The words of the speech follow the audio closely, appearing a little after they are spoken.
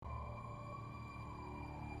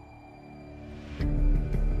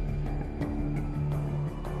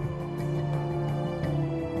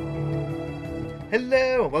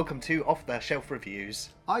Hello, and welcome to Off the Shelf Reviews.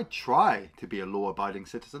 I try to be a law-abiding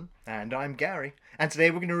citizen. And I'm Gary. And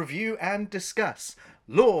today we're going to review and discuss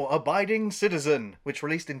Law Abiding Citizen, which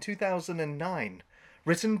released in 2009.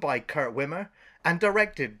 Written by Kurt Wimmer and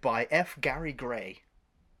directed by F. Gary Gray.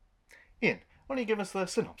 Ian, why don't you give us the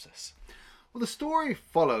synopsis? Well, the story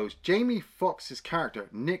follows Jamie Foxx's character,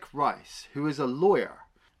 Nick Rice, who is a lawyer.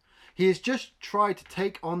 He has just tried to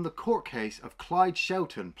take on the court case of Clyde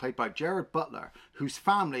Shelton, played by Gerard Butler, whose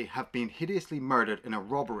family have been hideously murdered in a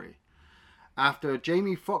robbery. After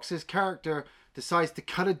Jamie Foxx's character decides to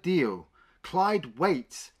cut a deal, Clyde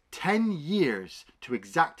waits 10 years to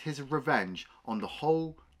exact his revenge on the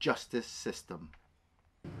whole justice system.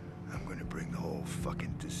 I'm going to bring the whole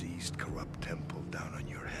fucking diseased, corrupt temple down on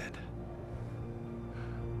your head.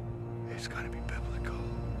 It's going to be biblical.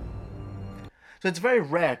 So it's very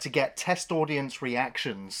rare to get test audience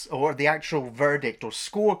reactions or the actual verdict or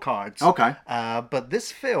scorecards. Okay. But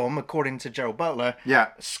this film, according to Gerald Butler, Yeah.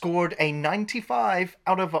 scored a 95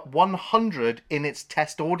 out of 100 in its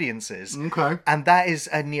test audiences. Okay. And that is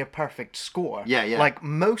a near perfect score. Yeah, yeah. Like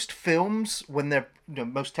most films, when they're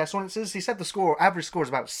most test audiences, he said the average score is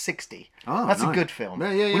about 60. Oh, That's a nice. good film.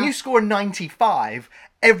 Yeah. When you score 95,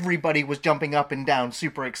 everybody was jumping up and down,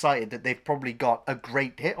 super excited that they've probably got a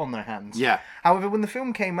great hit on their hands. Yeah. However, when the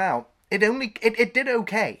film came out, it did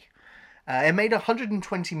okay. It made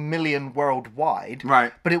 120 million worldwide.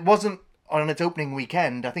 Right. But it wasn't on its opening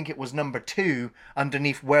weekend. I think it was number 2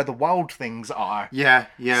 underneath Where the Wild Things Are. Yeah.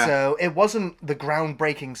 So it wasn't the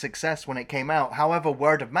groundbreaking success when it came out. However,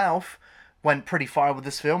 word of mouth went pretty far with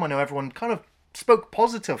this film. I know everyone kind of spoke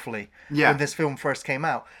positively when this film first came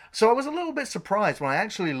out. So I was a little bit surprised when I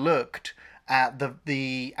actually looked at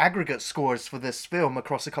the aggregate scores for this film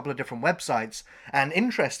across a couple of different websites. And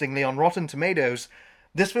interestingly, on Rotten Tomatoes,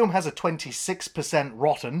 this film has a 26%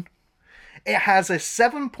 rotten. It has a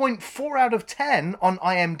 7.4 out of 10 on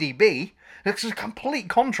IMDb. It's a complete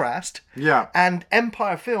contrast. Yeah. And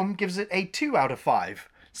Empire Film gives it a 2 out of 5.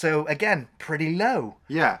 So again, pretty low.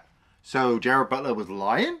 Yeah. So Gerard Butler was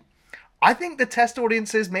lying? I think the test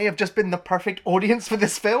audiences may have just been the perfect audience for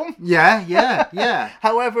this film. Yeah.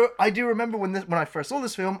 However, I do remember when I first saw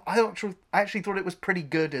this film, I actually thought it was pretty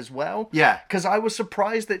good as well. Yeah. Because I was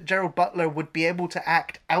surprised that Gerald Butler would be able to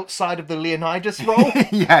act outside of the Leonidas role.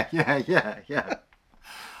 Yeah.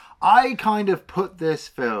 I kind of put this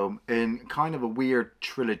film in kind of a weird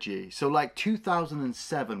trilogy. So like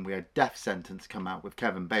 2007, we had Death Sentence come out with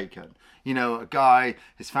Kevin Bacon. You know, a guy,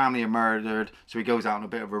 his family are murdered, so he goes out on a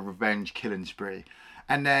bit of a revenge killing spree.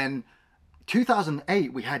 And then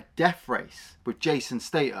 2008, we had Death Race with Jason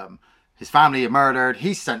Statham. His family are murdered,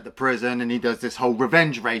 he's sent to prison, and he does this whole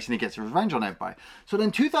revenge race, and he gets revenge on everybody. So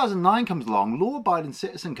then 2009 comes along, Law Abiding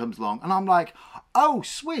Citizen comes along, and I'm like, oh,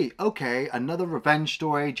 sweet, okay, another revenge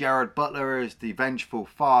story. Gerard Butler is the vengeful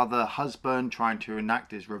father, husband, trying to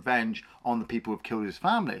enact his revenge on the people who've killed his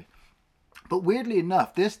family. But weirdly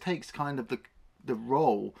enough, this takes kind of the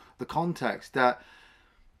role, the context that,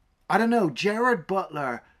 I don't know, Gerard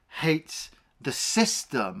Butler hates the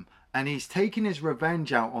system, and he's taking his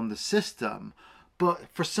revenge out on the system. But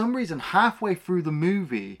for some reason, halfway through the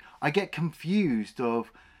movie, I get confused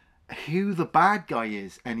of who the bad guy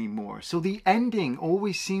is anymore. So the ending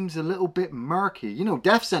always seems a little bit murky. You know,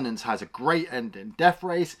 Death Sentence has a great ending. Death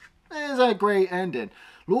Race is a great ending.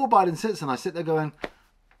 Law Abiding Citizen, I sit there going,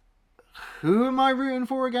 who am I rooting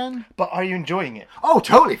for again? But are you enjoying it? Oh,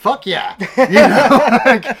 totally. Fuck yeah. You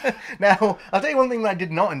know, Now, I'll tell you one thing that I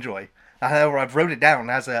did not enjoy. However, I've wrote it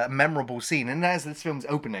down as a memorable scene, and that is this film's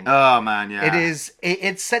opening. Oh, man, yeah.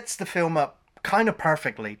 It sets the film up kind of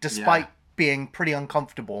perfectly, despite being pretty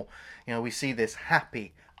uncomfortable. You know, we see this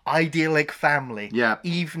happy, idyllic family,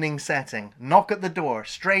 evening setting, knock at the door,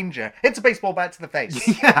 stranger, it's a baseball bat to the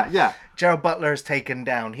face. Yeah. Gerald Butler is taken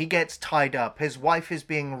down. He gets tied up. His wife is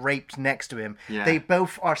being raped next to him. Yeah. They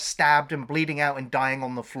both are stabbed and bleeding out and dying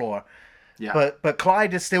on the floor. Yeah. But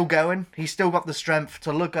Clyde is still going. He's still got the strength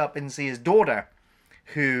to look up and see his daughter,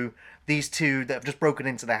 who these two that have just broken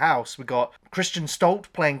into the house. We got Christian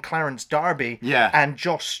Stolt playing Clarence Darby, and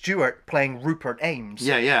Josh Stewart playing Rupert Ames.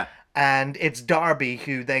 Yeah. And it's Darby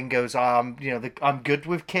who then goes, I'm good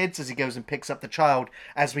with kids, as he goes and picks up the child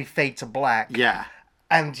as we fade to black. Yeah.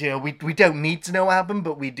 And, you know, we don't need to know what happened,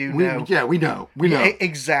 but we do know. Yeah, we know.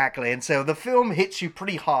 Exactly. And so the film hits you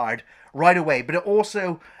pretty hard right away, but it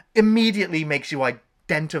also immediately makes you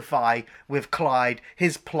identify with Clyde,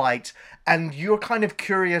 his plight, and you're kind of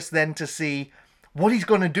curious then to see what he's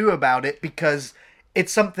going to do about it, because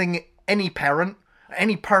it's something any parent,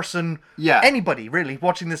 any person, anybody really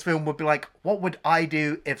watching this film would be like, what would I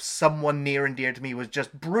do if someone near and dear to me was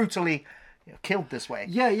just brutally killed this way.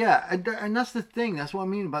 Yeah, and that's the thing. That's what I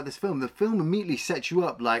mean about this film. The film immediately sets you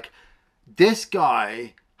up like this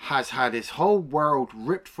guy has had his whole world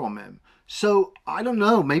ripped from him. So I don't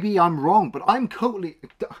know. Maybe I'm wrong, but I'm totally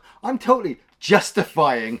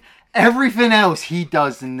justifying everything else he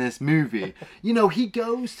does in this movie. You know, he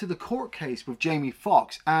goes to the court case with Jamie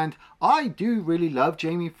Foxx, and I do really love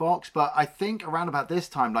Jamie Foxx, but I think around about this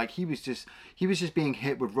time, like he was just being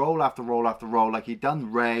hit with role after role after role. Like he'd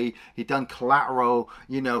done Ray, he'd done Collateral,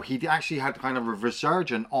 you know, he'd actually had kind of a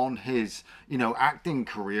resurgence on his, you know, acting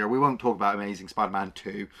career. We won't talk about Amazing Spider-Man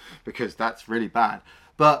 2 because that's really bad.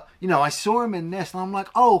 But, you know, I saw him in this and I'm like,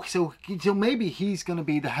 oh, so maybe he's going to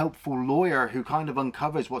be the helpful lawyer who kind of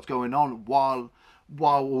uncovers what's going on while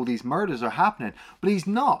all these murders are happening. But he's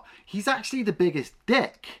not. He's actually the biggest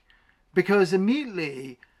dick. Because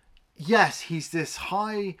immediately, yes, he's this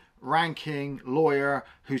high-ranking lawyer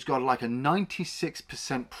who's got like a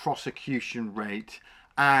 96% prosecution rate.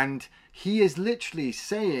 And he is literally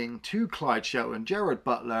saying to Clyde Shelton, Gerard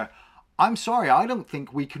Butler, I'm sorry, I don't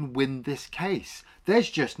think we can win this case.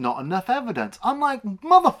 There's just not enough evidence. I'm like,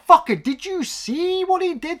 motherfucker, did you see what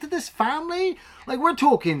he did to this family? Like, we're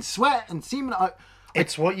talking sweat and semen.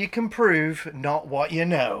 It's what you can prove, not what you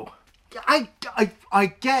know. I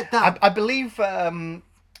get that. I believe,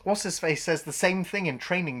 what's his face says the same thing in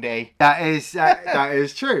Training Day. That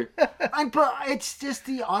is true. But it's just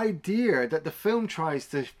the idea that the film tries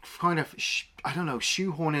to kind of,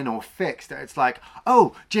 shoehorn in or fix that. It's like,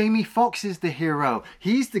 oh, Jamie Foxx is the hero.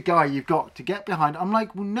 He's the guy you've got to get behind. I'm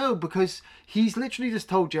like, well, no, because he's literally just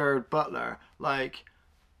told Gerard Butler, like,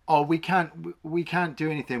 oh, we can't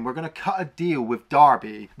do anything. We're going to cut a deal with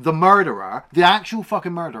Darby, the murderer, the actual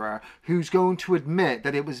fucking murderer, who's going to admit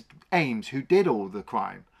that it was Ames who did all the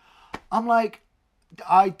crime. I'm like,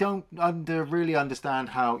 I don't really understand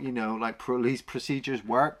how, you know, like police procedures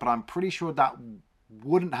work, but I'm pretty sure that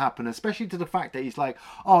wouldn't happen, especially to the fact that he's like,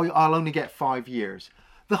 oh, I'll only get 5 years.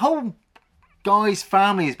 The whole guy's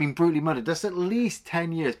family has been brutally murdered. That's at least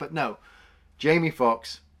 10 years. But no, Jamie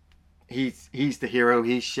Foxx, he's the hero.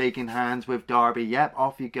 He's shaking hands with Darby. Yep,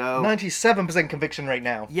 off you go. 97% conviction rate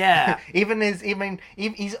now. Yeah.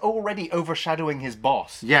 He's already overshadowing his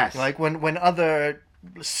boss. Yes. Like when other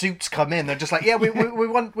suits come in, they're just like, yeah, we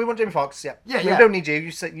want Jamie Foxx. Yeah. Yeah. We don't need you.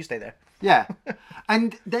 You stay there. Yeah.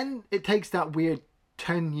 And then it takes that weird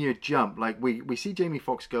 10-year jump. Like we see Jamie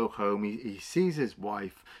Foxx go home. He sees his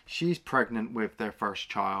wife. She's pregnant with their first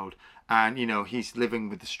child, and you know he's living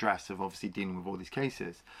with the stress of obviously dealing with all these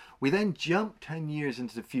cases. We then jump 10 years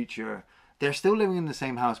into the future. They're still living in the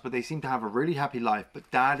same house, but they seem to have a really happy life. But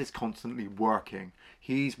Dad is constantly working.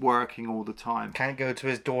 He's working all the time. Can't go to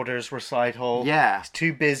his daughter's recital. Yeah, he's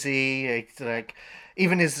too busy. It's like,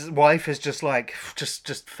 even his wife is just like,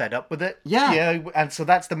 just fed up with it. Yeah. And so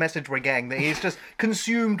that's the message we're getting, that he's just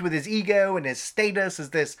consumed with his ego and his status as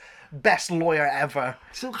this best lawyer ever.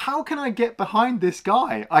 So how can I get behind this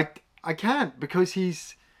guy? I can't, because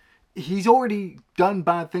he's already done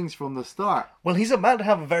bad things from the start. Well, he's about to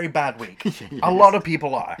have a very bad week. Yes. A lot of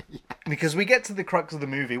people are. Yes. Because we get to the crux of the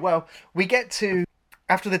movie. Well, we get to,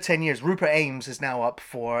 after the 10 years, Rupert Ames is now up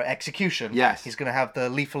for execution. Yes. He's going to have the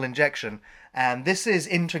lethal injection. And this is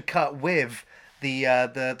intercut with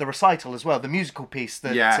the recital as well, the musical piece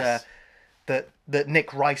that yes. that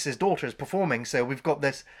Nick Rice's daughter is performing. So we've got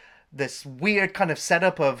this weird kind of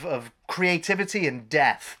setup of creativity and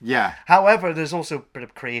death. Yeah. However, there's also a bit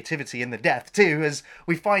of creativity in the death too, as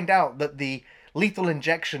we find out that the lethal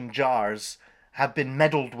injection jars have been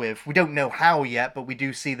meddled with. We don't know how yet, but we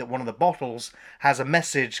do see that one of the bottles has a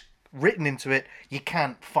message written into it: you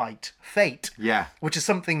can't fight fate. Yeah. Which is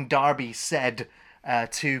something Darby said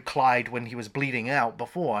to Clyde when he was bleeding out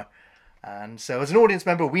before. And so as an audience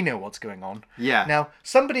member, we know what's going on. Yeah. Now,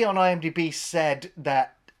 somebody on IMDb said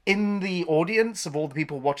that in the audience of all the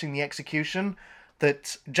people watching the execution,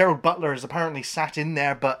 that Gerard Butler is apparently sat in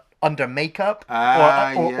there but under makeup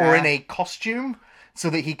or in a costume, so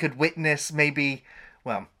that he could witness maybe,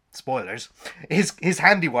 well, spoilers, his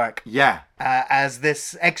handiwork. Yeah. As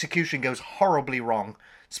this execution goes horribly wrong.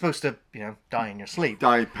 It's supposed to, die in your sleep.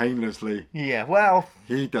 Die painlessly. Yeah, well...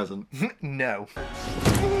 He doesn't. No.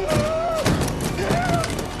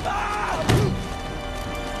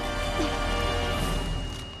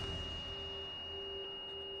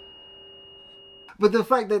 But the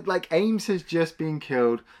fact that, like, Ames has just been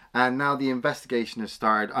killed and now the investigation has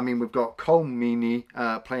started. I mean, we've got Cole Meany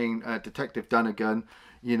playing Detective Dunnigan,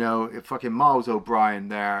 fucking Miles O'Brien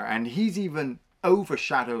there. And he's even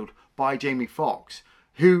overshadowed by Jamie Foxx,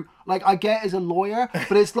 who, like, I get is a lawyer,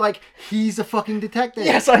 but it's like he's a fucking detective.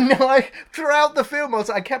 Yes, I know. Throughout the film,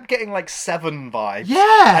 I kept getting like Seven vibes.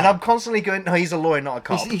 Yeah, and I'm constantly going, "No, he's a lawyer, not a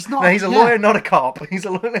cop. He's not. No, he's a lawyer, not a cop. He's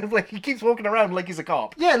a lawyer." Like he keeps walking around like he's a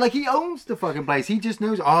cop. Yeah, like he owns the fucking place. He just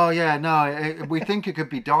knows. Oh yeah, no, we think it could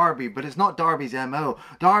be Darby, but it's not Darby's MO.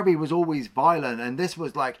 Darby was always violent, and this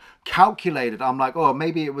was like calculated. I'm like, oh,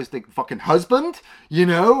 maybe it was the fucking husband. You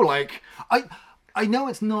know, like I know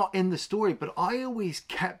it's not in the story, but I always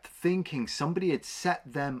kept thinking somebody had set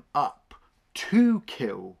them up to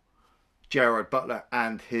kill Gerard Butler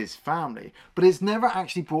and his family, but it's never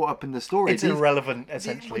actually brought up in the story. It's irrelevant,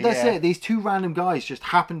 essentially. That's it. These two random guys just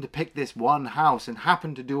happened to pick this one house and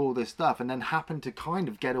happened to do all this stuff, and then happened to kind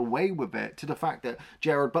of get away with it, to the fact that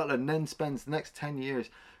Gerard Butler then spends the next 10 years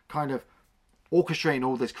kind of orchestrating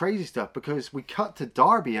all this crazy stuff, because we cut to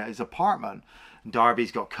Darby at his apartment.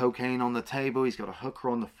 Darby's got cocaine on the table, he's got a hooker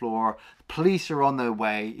on the floor, the police are on their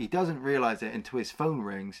way, he doesn't realise it until his phone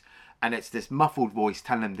rings, and it's this muffled voice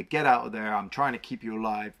telling him to get out of there, I'm trying to keep you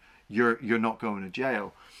alive, you're not going to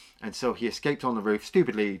jail. And so he escapes on the roof,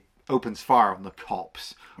 stupidly opens fire on the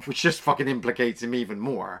cops, which just fucking implicates him even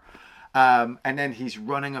more. And then he's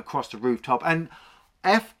running across the rooftop, and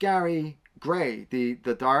F. Gary Gray, the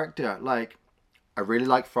director, like, I really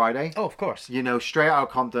like Friday. Oh, of course. You know, Straight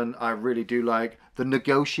Outta Compton, I really do like. The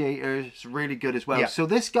Negotiator is really good as well. Yeah. So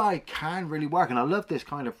this guy can really work. And I love this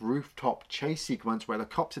kind of rooftop chase sequence where the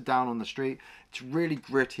cops are down on the street. It's really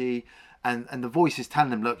gritty. And the voice is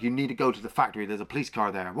telling them, look, you need to go to the factory. There's a police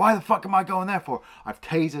car there. Why the fuck am I going there for? I've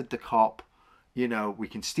tasered the cop. You know, we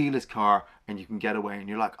can steal his car and you can get away. And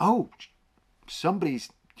you're like, oh, somebody's,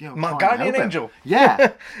 you know, My guardian angel.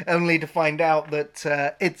 Yeah. Only to find out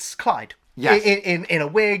that it's Clyde. Yes. In a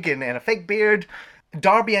wig and a fake beard.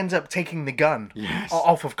 Darby ends up taking the gun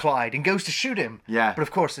off of Clyde and goes to shoot him. Yeah. But of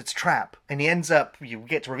course it's Trap. And he ends up, you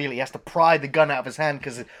get to reveal he has to pry the gun out of his hand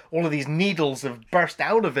because all of these needles have burst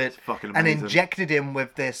out of it and injected him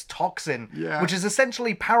with this toxin, which has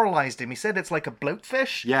essentially paralyzed him. He said it's like a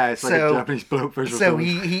bloatfish. Yeah, it's like a Japanese bloatfish. So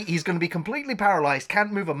he's going to be completely paralyzed,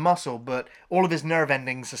 can't move a muscle, but all of his nerve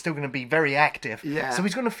endings are still going to be very active. Yeah. So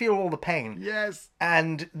he's going to feel all the pain. Yes.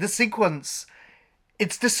 And the sequence,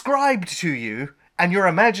 it's described to you, and your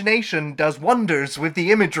imagination does wonders with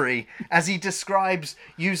the imagery as he describes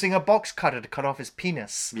using a box cutter to cut off his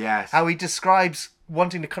penis. Yes. How he describes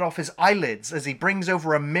wanting to cut off his eyelids as he brings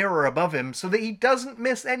over a mirror above him so that he doesn't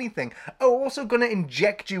miss anything. Oh, also going to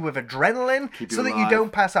inject you with adrenaline so that you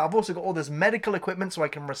don't pass out. I've also got all this medical equipment so I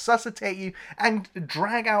can resuscitate you and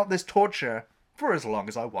drag out this torture for as long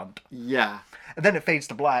as I want. Yeah. And then it fades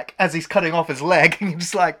to black as he's cutting off his leg and you're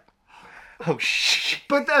just like, oh shit.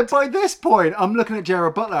 But by this point, I'm looking at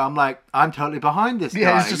Gerard Butler. I'm like, I'm totally behind this guy.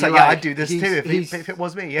 Yeah, it's just like, yeah, I'd do this too if it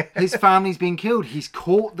was me. Yeah. His family's been killed. He's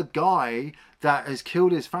caught the guy that has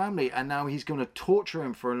killed his family, and now he's going to torture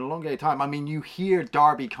him for an elongated time. I mean, you hear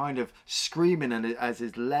Darby kind of screaming as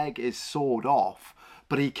his leg is sawed off,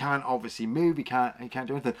 but he can't obviously move. He can't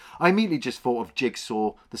do anything. I immediately just thought of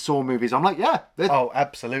Jigsaw, the Saw movies. I'm like, yeah,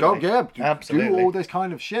 absolutely, do all this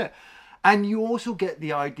kind of shit. And you also get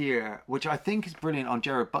the idea, which I think is brilliant on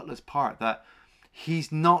Gerard Butler's part, that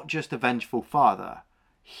he's not just a vengeful father.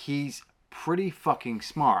 He's pretty fucking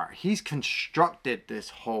smart. He's constructed this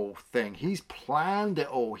whole thing. He's planned it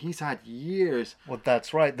all. He's had years. Well,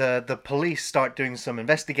 that's right. The police start doing some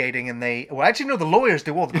investigating, and the lawyers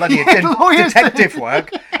do all the bloody detective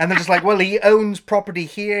work. And they're just like, well, he owns property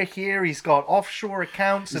here. He's got offshore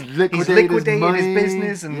accounts, and he's liquidated his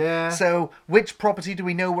business. And so, which property do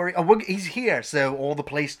we know where he's here? So all the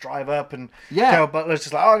police drive up, and Gerard Butler's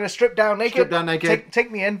just like, I'm going to strip down naked.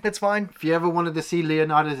 Take me in. It's fine. If you ever wanted to see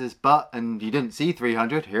Leonidas' butt and you didn't see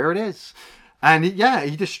 300, here it is. And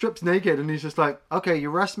he just strips naked and he's just like, okay,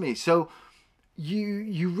 you arrest me. So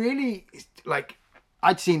you really, like,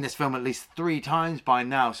 I'd seen this film at least 3 times by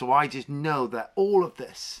now, so I just know that all of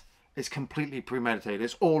this is completely premeditated.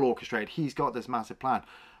 It's all orchestrated. He's got this massive plan.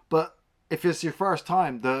 But if it's your first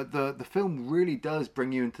time, the film really does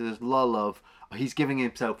bring you into this lull of, he's giving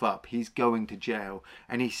himself up. He's going to jail.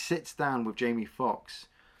 And he sits down with Jamie Foxx.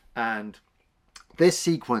 And this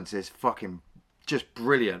sequence is fucking just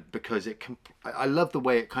brilliant because I love the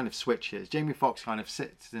way it kind of switches. Jamie Foxx kind of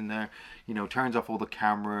sits in there, you know, turns off all the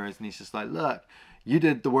cameras, and he's just like, look, you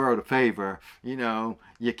did the world a favor. You know,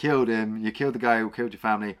 you killed him. You killed the guy who killed your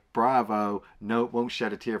family. Bravo. No, won't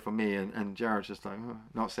shed a tear for me. And Jared's just like,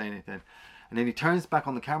 not saying anything. And then he turns back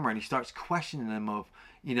on the camera and he starts questioning him of,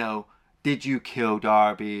 you know, did you kill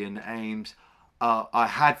Darby and Ames? I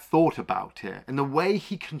had thought about it. And the way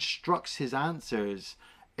he constructs his answers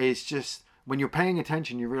is just when you're paying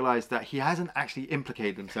attention, you realize that he hasn't actually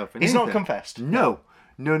implicated himself in He's anything. not confessed. No.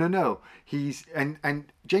 He's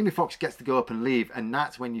and Jamie Foxx gets to go up and leave, and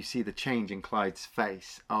that's when you see the change in Clyde's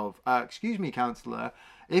face of, excuse me, counsellor,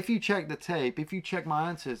 if you check the tape, if you check my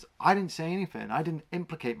answers, I didn't say anything. I didn't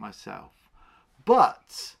implicate myself.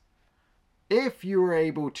 But if you were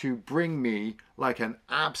able to bring me like an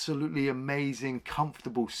absolutely amazing,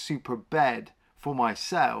 comfortable, super bed for my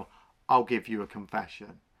cell, I'll give you a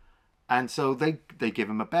confession. And so they give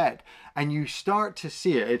him a bed. And you start to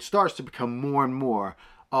see it. It starts to become more and more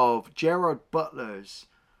of Gerard Butler's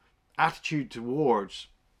attitude towards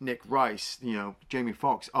Nick Rice, Jamie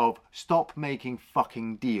Foxx, of stop making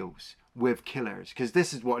fucking deals with killers. Because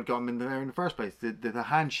this is what got him in there in the first place. The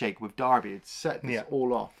handshake with Darby. It set this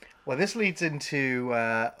all off. Well, this leads into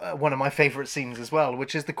one of my favourite scenes as well,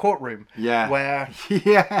 which is the courtroom. Yeah. Where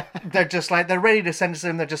they're just like, they're ready to sentence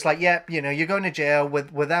him. They're just like, yep, you're going to jail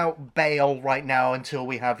without bail right now until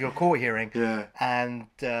we have your court hearing. Yeah. And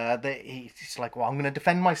he's like, well, I'm going to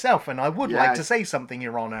defend myself, and I would like to say something,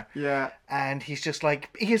 Your Honour. Yeah. And he's just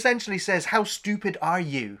like, he essentially says, how stupid are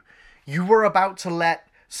you? You were about to let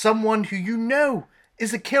someone who you know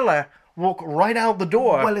is a killer walk right out the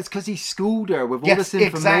door. Well, it's because he schooled her with all this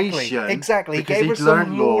information. Exactly. He gave her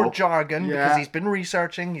some law jargon because he's been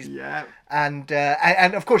researching. And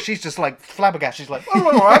of course she's just like flabbergasted. She's like,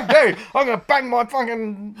 oh, I'm going to bang my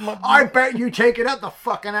fucking... I bet you take it up the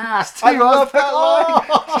fucking ass too. I love that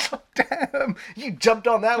line. Damn, you jumped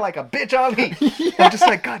on that like a bitch on me. I'm just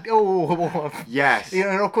like, God, oh. Yes.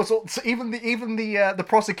 And of course, even the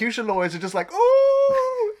prosecution lawyers are just like,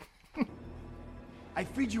 oh. I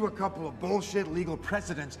feed you a couple of bullshit legal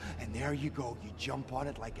precedents, and there you go. You jump on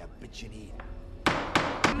it like a bitch and eat.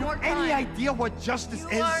 Any idea what justice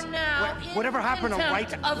is? Whatever happened to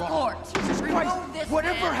right and wrong? Jesus Christ!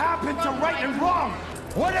 Whatever happened to right and wrong?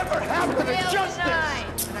 Whatever happened to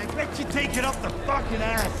justice? And I bet you take it up the fucking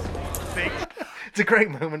ass. It's a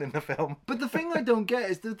great moment in the film. But the thing I don't get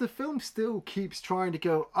is that the film still keeps trying to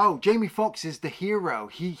go, oh, Jamie Foxx is the hero.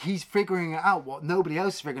 He's figuring out what nobody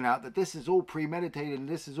else is figuring out, that this is all premeditated and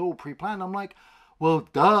this is all pre-planned. I'm like, well,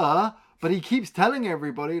 duh. But he keeps telling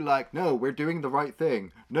everybody, like, no, we're doing the right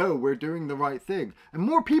thing. No, we're doing the right thing. And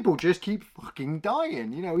more people just keep fucking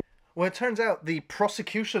dying, Well, it turns out the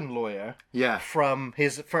prosecution lawyer from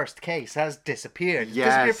his first case has disappeared. He's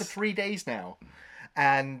disappeared for 3 days now.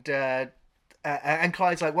 And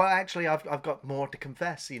Clyde's like, well, actually, I've got more to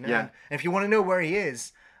confess, Yeah. And if you want to know where he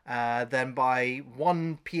is, then by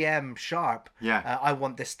 1 p.m. sharp, I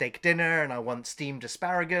want this steak dinner, and I want steamed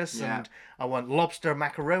asparagus, and I want lobster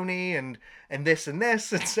macaroni, and this and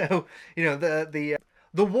this. And so,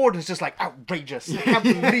 the warden's just like, outrageous. I can't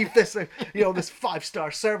believe this, this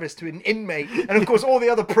 5-star service to an inmate. And of course, all the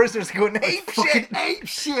other prisoners are going ape shit.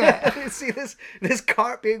 You see this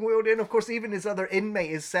cart being wheeled in. Of course, even his other inmate,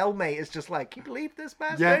 his cellmate, is just like, can you believe this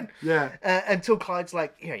bastard? Yeah. Until Clyde's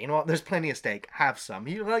like, here, you know what? There's plenty of steak. Have some.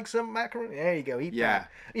 You like some macaroni? There you go. Eat that.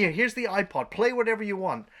 Here's the iPod. Play whatever you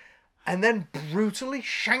want. And then brutally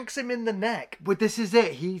shanks him in the neck. But this is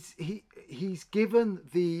it. He's given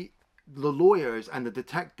the lawyers and the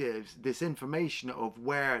detectives this information of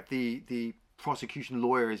where the prosecution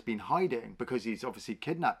lawyer has been hiding, because he's obviously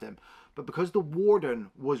kidnapped him. But because the warden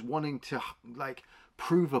was wanting to like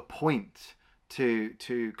prove a point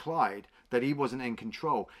to Clyde that he wasn't in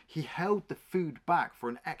control, he held the food back for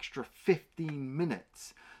an extra 15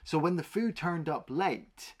 minutes. So when the food turned up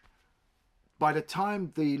late, by the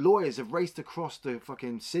time the lawyers have raced across the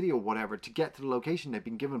fucking city or whatever to get to the location they've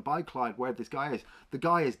been given by Clyde where this guy is, the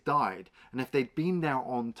guy has died. And if they'd been there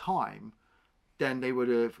on time, then they would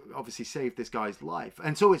have obviously saved this guy's life.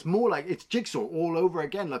 And so it's more like it's Jigsaw all over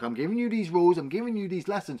again. Like, I'm giving you these rules, I'm giving you these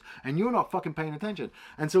lessons, and you're not fucking paying attention.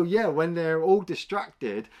 And so, when they're all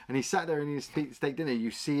distracted and he sat there and he's steak dinner, you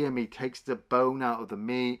see him, he takes the bone out of the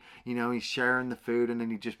meat, he's sharing the food, and then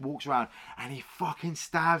he just walks around and he fucking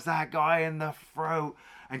stabs that guy in the throat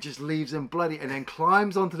and just leaves him bloody, and then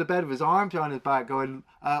climbs onto the bed with his arm behind his back going,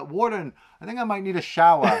 Warden, I think I might need a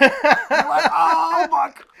shower. You're like, oh my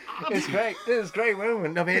God. It's great. It's a great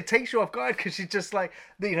moment. I mean, it takes you off guard because she's just like,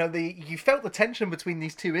 you felt the tension between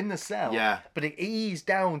these two in the cell. Yeah. But it eased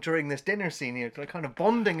down during this dinner scene. You're kind of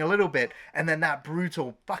bonding a little bit, and then that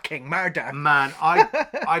brutal fucking murder. Man,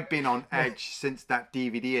 I'd been on edge since that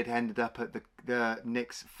DVD had ended up at the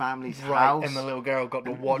Nick's family's house. And the little girl got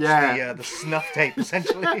to watch the snuff tape,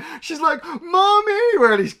 essentially. She's like, Mommy!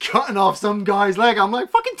 Where he's cutting off some guy's leg. I'm like,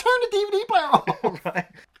 fucking turn the DVD player off! Right.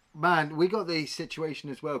 Man, we got the situation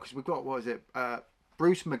as well, because we've got,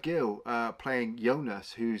 Bruce McGill playing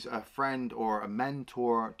Jonas, who's a friend or a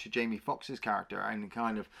mentor to Jamie Foxx's character, and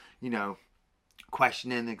kind of,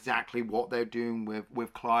 questioning exactly what they're doing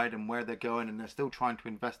with Clyde and where they're going, and they're still trying to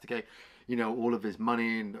investigate, you know, all of his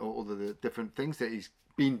money and all of the different things that he's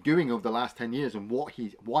been doing over the last 10 years and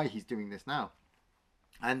why he's doing this now.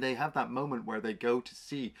 And they have that moment where they go to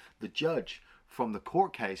see the judge from the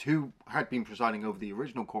court case, who had been presiding over the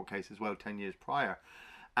original court case as well 10 years prior.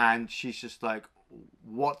 And she's just like,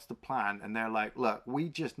 what's the plan? And they're like, look, we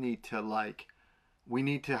just need to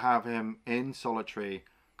have him in solitary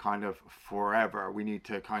kind of forever. We need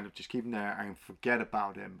to kind of just keep him there and forget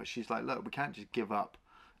about him. But she's like, look, we can't just give up,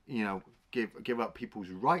 you know, give up people's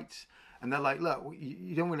rights. And they're like, look,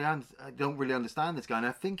 you don't really understand this guy. And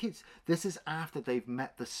I think this is after they've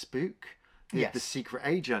met the spook, the secret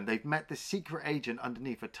agent. They've met the secret agent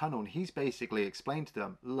underneath a tunnel, and he's basically explained to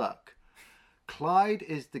them, look, Clyde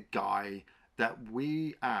is the guy that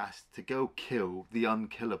we asked to go kill the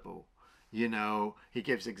unkillable. You know, he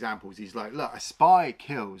gives examples. He's like, look, a spy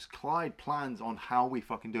kills. Clyde plans on how we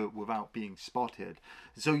fucking do it without being spotted.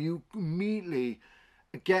 So you immediately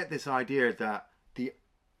get this idea that the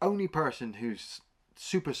only person who's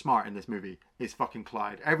super smart in this movie is fucking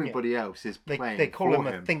Clyde. Everybody else is playing They call him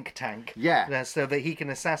for a think tank. Yeah. So that he can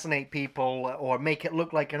assassinate people or make it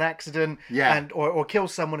look like an accident. Yeah. And or kill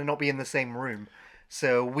someone and not be in the same room.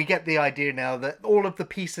 So we get the idea now that all of the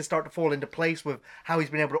pieces start to fall into place with how he's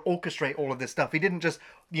been able to orchestrate all of this stuff. He didn't just,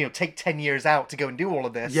 you know, take 10 years out to go and do all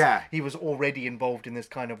of this. Yeah. He was already involved in this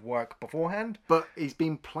kind of work beforehand. But he's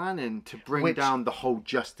been planning to bring down the whole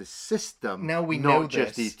justice system. Now we know not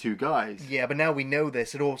just these two guys. Yeah, but now we know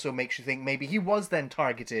this. It also makes you think maybe he was then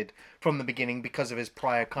targeted from the beginning because of his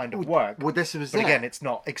prior kind of work. Well, this was But again, it's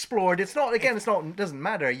not explored. It doesn't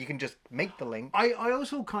matter. You can just make the link. I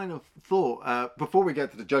also kind of thought, before we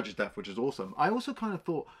get to the judge's death, which is awesome, I also kind of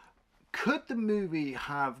thought, could the movie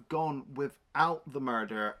have gone without the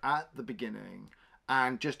murder at the beginning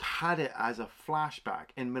and just had it as a flashback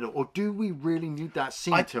in the middle? Or do we really need that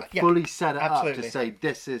scene to fully set it up to say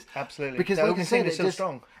this is... Absolutely. Because the like I said, it's so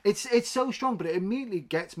strong. It's so strong, but it immediately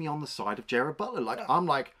gets me on the side of Jared Butler. Like, I'm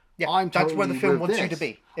like... Yeah, that's where the film wants this. you to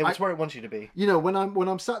be. It's where it wants you to be. You know, when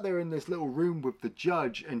I'm sat there in this little room with the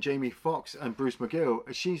judge and Jamie Foxx and Bruce McGill,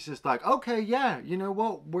 she's just like, okay, yeah, you know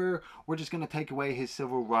what? We're just gonna take away his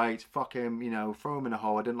civil rights. Fuck him, you know, throw him in a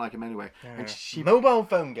hole. I didn't like him anyway. And she mobile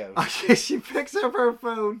phone goes. She picks up her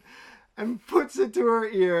phone and puts it to her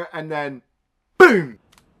ear, and then boom.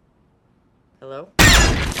 Hello.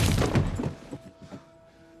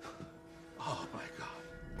 Oh my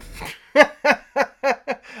God.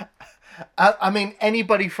 I mean,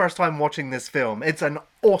 anybody first time watching this film, it's an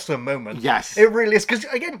awesome moment. Yes, it really is. Because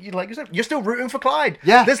again, like you said, you're still rooting for Clyde.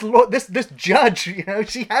 Yeah, this judge, you know,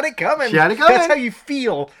 she had it coming. That's how you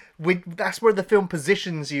feel. That's where the film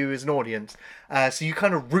positions you as an audience. So you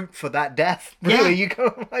kind of root for that death. Really, you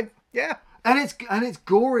go like, yeah. And it's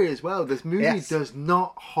gory as well. This movie does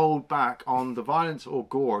not hold back on the violence or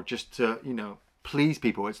gore just to, you know, please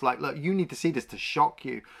people. It's like, look, you need to see this to shock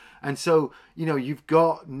you. And so, you know, you've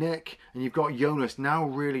got Nick and you've got Jonas now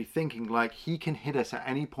really thinking like he can hit us at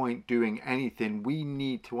any point doing anything. We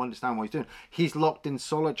need to understand what he's doing. He's locked in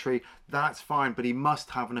solitary. That's fine, but he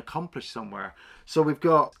must have an accomplice somewhere. So we've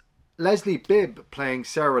got Leslie Bibb playing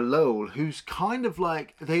Sarah Lowell, who's kind of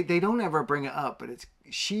like, they don't ever bring it up, but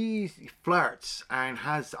she flirts and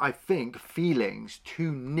has, I think, feelings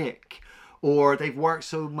to Nick. Or they've worked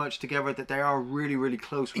so much together that they are really, really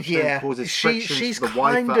close, which then causes frictions she's for the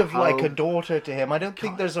wife kind at of home. like a daughter to him. I don't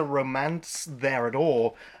think there's a romance there at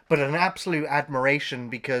all, but an absolute admiration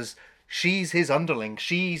because she's his underling.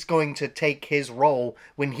 She's going to take his role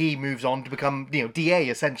when he moves on to become, you know, DA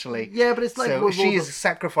essentially. Yeah, but it's like so she has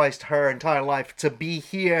sacrificed her entire life to be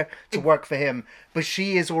here to work for him, but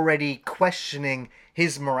she is already questioning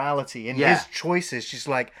his morality and his choices. She's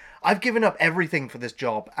like, I've given up everything for this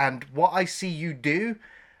job, and what I see you do,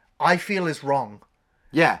 I feel is wrong.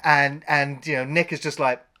 Yeah. And you know, Nick is just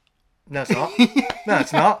like, no, it's not. No,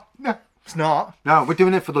 it's not. No. It's not. No, we're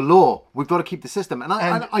doing it for the law. We've got to keep the system. And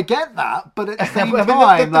I get that, but at the same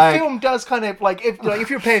time, the film does kind of, like,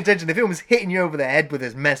 if you're paying attention, the film is hitting you over the head with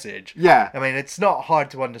his message. Yeah. I mean, it's not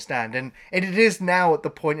hard to understand. And it is now at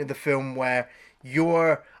the point of the film where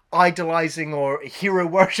you're idolizing or hero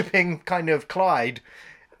worshipping kind of Clyde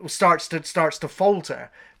starts to falter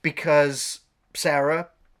because Sarah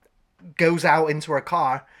goes out into her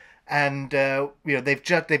car and you know they've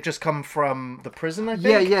just come from the prison, I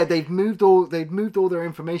think. Yeah, they've moved all their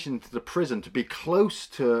information to the prison to be close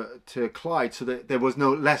to Clyde, so that there was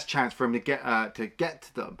no less chance for him to get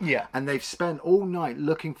to them. Yeah, and they've spent all night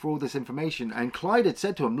looking for all this information, and Clyde had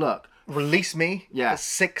said to him, "Look, release me at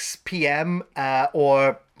 6 p.m.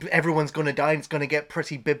 Or everyone's going to die and it's going to get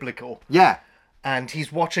pretty biblical." Yeah. And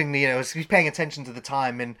he's watching he's paying attention to the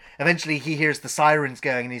time, and eventually he hears the sirens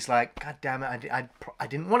going, and he's like, God damn it, I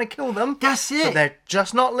didn't want to kill them. That's it. But they're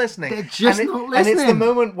just not listening. They're just not listening. And it's the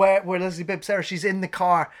moment where Leslie Bibb Sarah, she's in the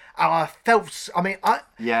car. Like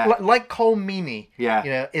Cole Meany,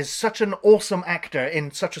 is such an awesome actor in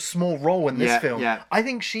such a small role in this film. Yeah. I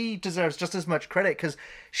think she deserves just as much credit, because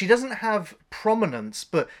she doesn't have prominence,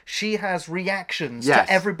 but she has reactions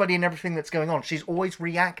to everybody and everything that's going on. She's always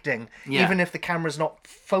reacting, even if the camera's not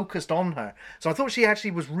focused on her. So I thought she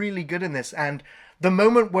actually was really good in this. And the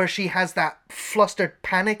moment where she has that flustered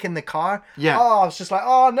panic in the car, I was just like,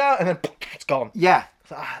 oh no, and then it's gone. Yeah.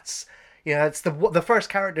 It's the first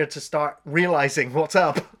character to start realizing what's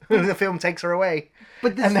up. The film takes her away.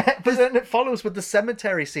 But then it follows with the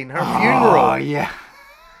cemetery scene, her funeral. Oh, yeah.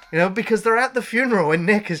 Because they're at the funeral, and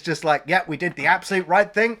Nick is just like, we did the absolute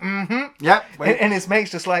right thing. Mm-hmm. Yep. And his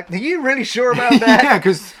mate's just like, are you really sure about that? Yeah,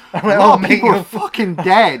 because a lot of people are fucking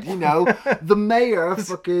dead, The mayor,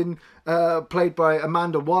 fucking, played by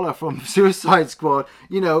Amanda Waller from Suicide Squad,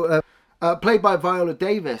 played by Viola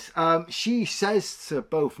Davis, she says to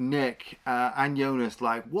both Nick and Jonas,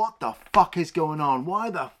 like, what the fuck is going on? Why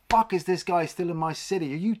the fuck is this guy still in my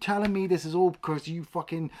city? Are you telling me this is all because you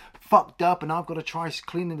fucking fucked up and I've got to try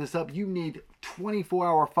cleaning this up? You need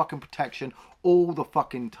 24-hour fucking protection all the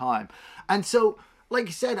fucking time. And so, like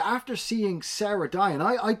you said, after seeing Sarah die, and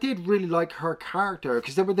I did really like her character,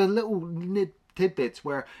 because there were the little tidbits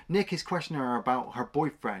where Nick is questioning her about her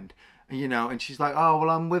boyfriend, and she's like, oh, well,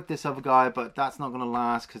 I'm with this other guy, but that's not going to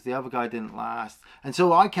last because the other guy didn't last. And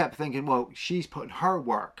so I kept thinking, well, she's putting her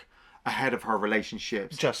work ahead of her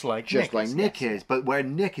relationships. Just like Nick is. But where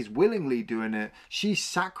Nick is willingly doing it, she's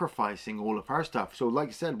sacrificing all of her stuff. So like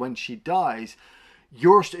I said, when she dies,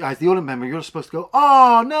 as the audience member, you're supposed to go,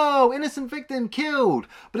 oh no, innocent victim killed.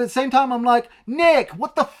 But at the same time, I'm like, Nick,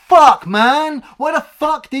 what the fuck, man? Why the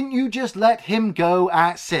fuck didn't you just let him go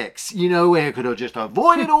at 6? He could have just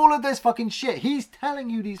avoided all of this fucking shit. He's telling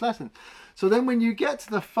you these lessons. So then when you get to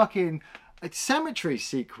the fucking cemetery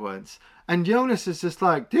sequence, and Jonas is just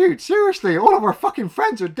like, dude, seriously, all of our fucking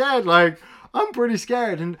friends are dead. Like, I'm pretty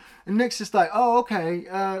scared. And Nick's just like, oh, okay,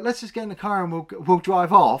 let's just get in the car and we'll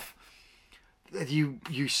drive off. You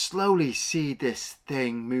slowly see this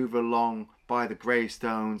thing move along by the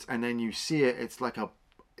gravestones, and then you see it's like a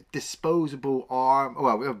disposable arm,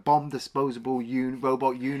 a bomb disposable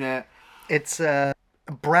robot unit. It's a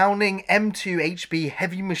Browning M2 HB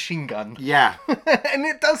heavy machine gun. Yeah. And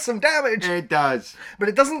it does some damage. It does. But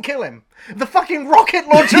it doesn't kill him. The fucking rocket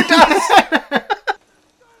launcher does!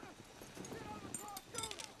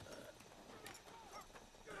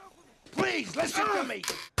 Please, listen to me!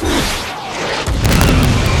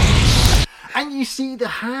 And you see the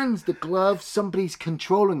hands, the gloves, somebody's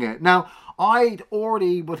controlling it. Now,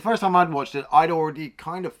 the first time I'd watched it, I'd already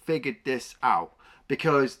kind of figured this out.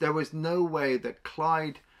 Because there was no way that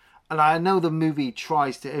Clyde, and I know the movie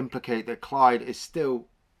tries to implicate that Clyde is still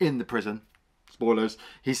in the prison. Spoilers.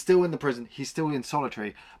 He's still in the prison. He's still in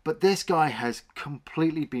solitary. But this guy has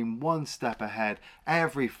completely been one step ahead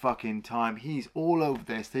every fucking time. He's all over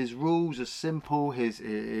this. His rules are simple. His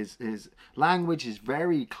language is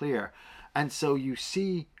very clear. And so you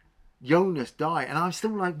see Jonas die. And I'm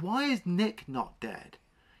still like, why is Nick not dead?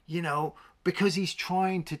 Because he's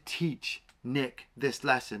trying to teach Nick this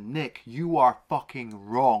lesson. Nick, you are fucking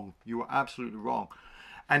wrong. You are absolutely wrong.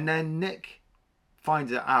 And then Nick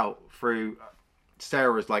finds it out through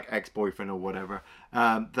Sarah's ex-boyfriend or whatever,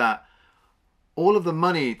 that all of the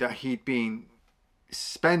money that he'd been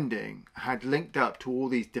spending had linked up to all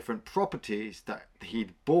these different properties that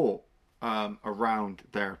he'd bought around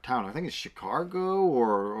their town. I think it's Chicago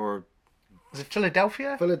or is it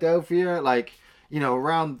Philadelphia? Philadelphia,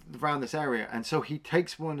 around this area. And so he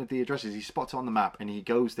takes one of the addresses, he spots it on the map, and he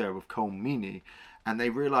goes there with Cole Meany, and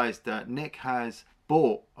they realize that Nick has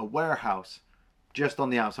bought a warehouse just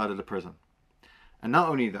on the outside of the prison. And not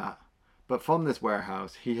only that, but from this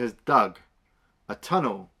warehouse, he has dug a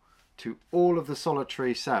tunnel to all of the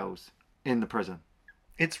solitary cells in the prison.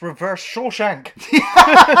 It's reverse Shawshank.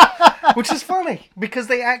 Which is funny, because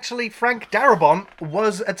Frank Darabont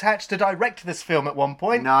was attached to direct this film at one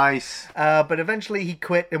point. Nice. But eventually he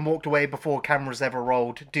quit and walked away before cameras ever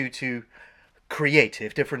rolled due to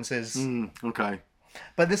creative differences. Okay.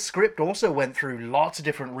 But this script also went through lots of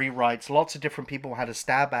different rewrites. Lots of different people had a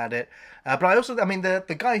stab at it. But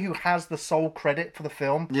the guy who has the sole credit for the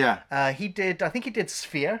film, I think he did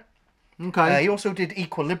Sphere. Okay. He also did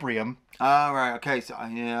Equilibrium. Right. Okay. So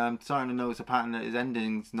I'm starting to notice a pattern that his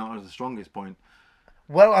ending's not at the strongest point.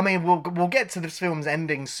 Well, we'll get to this film's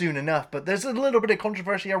ending soon enough, but there's a little bit of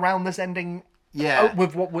controversy around this ending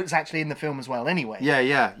with what was actually in the film as well. Anyway.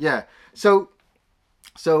 Yeah. So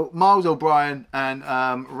Miles O'Brien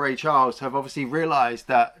and Ray Charles have obviously realised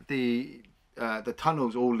that the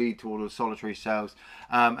tunnels all lead to all those solitary cells,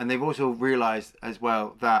 and they've also realised as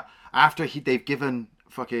well that after they've given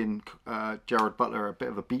fucking Gerard Butler a bit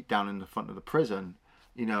of a beat down in the front of the prison,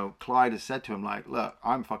 you know, Clyde has said to him, like, look,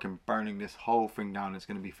 I'm fucking burning this whole thing down. It's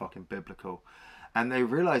going to be fucking biblical. And they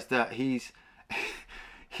realize that he's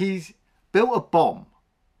built a bomb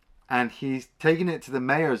and he's taken it to the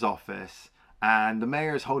mayor's office, and the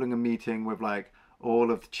mayor's holding a meeting with like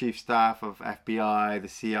all of the chief staff of FBI, the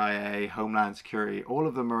CIA, Homeland Security. All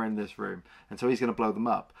of them are in this room. And so he's going to blow them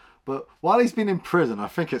up. But while he's been in prison, I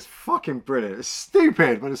think it's fucking brilliant. It's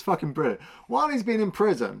stupid, but it's fucking brilliant. While he's been in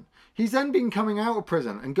prison, he's then been coming out of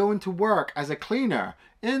prison and going to work as a cleaner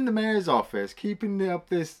in the mayor's office, keeping up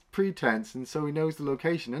this pretense, and so he knows the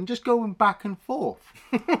location, and just going back and forth.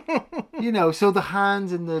 You know, so the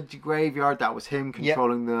hands in the graveyard, that was him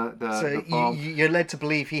controlling the bomb. You're led to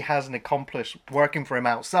believe he has an accomplice working for him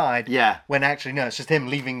outside. Yeah. When actually, no, it's just him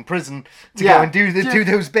leaving prison to go and do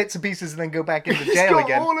those bits and pieces and then go back into jail again. He's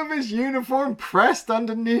got all of his uniform pressed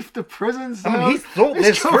underneath the prison cell. I mean, he's thought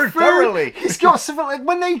this through thoroughly. He's got like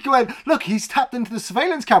when they went, look, he's tapped into the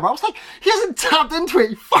surveillance camera. I was like, he hasn't tapped into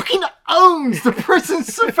it. He fucking owns the prison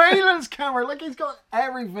surveillance camera. Like, he's got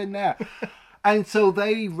everything there. And so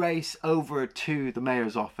they race over to the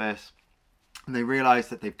mayor's office, and they realise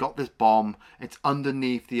that they've got this bomb. It's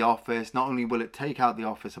underneath the office. Not only will it take out the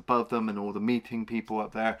office above them and all the meeting people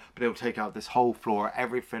up there, but it'll take out this whole floor.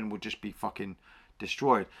 Everything will just be fucking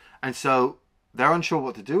destroyed. And so they're unsure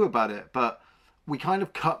what to do about it. But we kind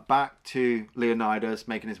of cut back to Leonidas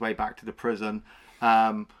making his way back to the prison.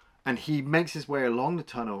 And he makes his way along the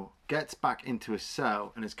tunnel, gets back into his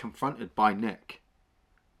cell, and is confronted by Nick.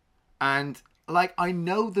 And, like, I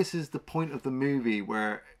know this is the point of the movie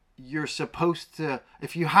where you're supposed to,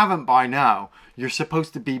 if you haven't by now, you're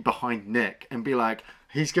supposed to be behind Nick and be like,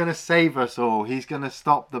 he's going to save us all. He's going to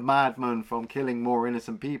stop the madman from killing more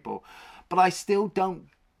innocent people. But I still don't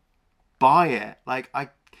buy it.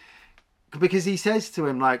 Because he says to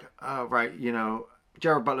him, like, oh, right, you know,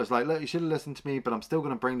 Gerard Butler's like, look, you should have listened to me, but I'm still going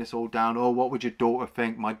to bring this all down. Oh, what would your daughter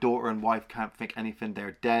think? My daughter and wife can't think anything.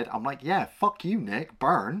 They're dead. I'm like, yeah, fuck you, Nick.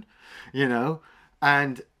 Burn. You know?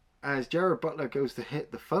 And as Gerard Butler goes to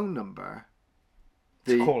hit the phone number...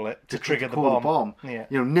 to trigger the bomb. Yeah.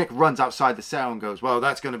 You know, Nick runs outside the cell and goes, well,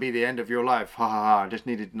 that's going to be the end of your life. Ha ha ha. I just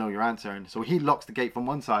needed to know your answer. And so he locks the gate from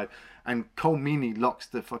one side, and Cole Meany locks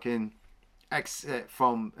the fucking exit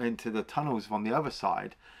into the tunnels from the other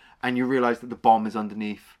side. And you realise that the bomb is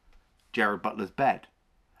underneath Gerard Butler's bed.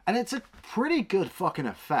 And it's a pretty good fucking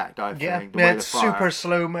effect, I think. Yeah, it's super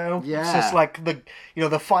slow-mo. Yeah. It's just like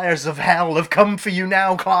the fires of hell have come for you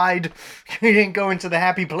now, Clyde. You didn't go into the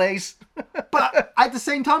happy place. But at the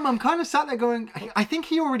same time, I'm kind of sat there going, I think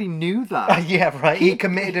he already knew that. Yeah, right. He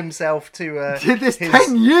committed himself to... did this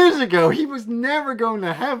 10 years ago. He was never going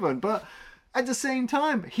to heaven. But at the same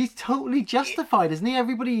time, he's totally justified, isn't he?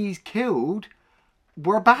 Everybody he's killed...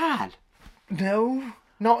 were bad. No,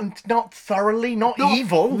 not thoroughly, not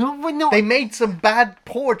evil. No. They made some bad,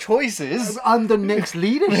 poor choices. Under Nick's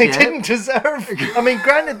leadership. They didn't deserve... I mean,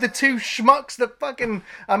 granted, the two schmucks that fucking...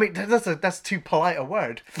 I mean, that's too polite a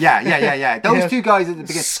word. Yeah. Those two guys at the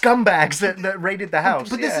beginning... Scumbags that raided the house.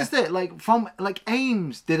 But this is it. Like,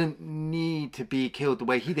 Ames didn't need to be killed the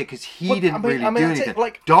way he did, because he didn't really do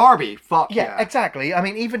anything. Darby, fuck yeah. Exactly. I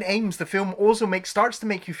mean, even Ames, the film also starts to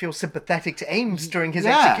make you feel sympathetic to Ames during his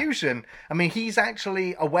execution. I mean, he's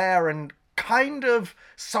actually aware and kind of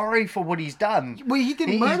sorry for what he's done. Well, he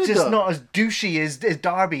didn't murder He's just not as douchey as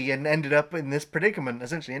Darby, and ended up in this predicament,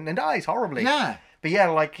 essentially, and dies horribly. Yeah. But yeah,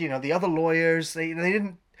 like, you know, the other lawyers, they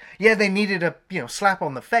didn't... Yeah, they needed a, you know, slap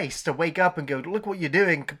on the face to wake up and go, look what you're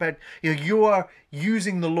doing compared... You know, you are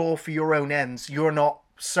using the law for your own ends. You're not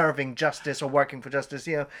serving justice or working for justice,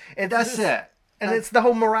 you know. That's it. And it's the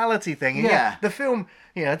whole morality thing. And yeah. The film,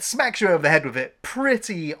 you know, it smacks you over the head with it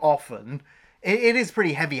pretty often. It is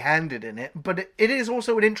pretty heavy-handed in it, but it is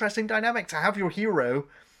also an interesting dynamic to have your hero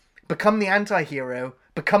become the anti-hero,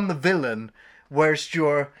 become the villain, whereas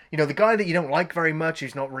you're, you know, the guy that you don't like very much,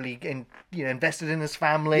 who's not really invested in his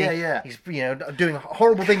family. Yeah. He's, you know, doing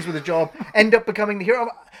horrible things with his job, end up becoming the hero.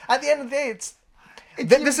 At the end of the day,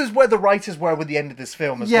 this is where the writers were with the end of this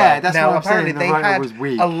film as well. Yeah, that's now, what I'm apparently saying. they had was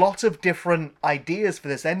weak. a lot of different ideas for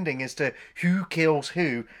this ending as to who kills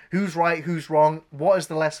who, who's right, who's wrong, what is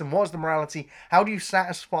the lesson, what is the morality, how do you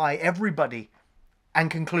satisfy everybody and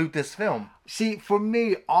conclude this film? See, for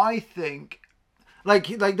me, I think like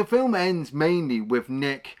the film ends mainly with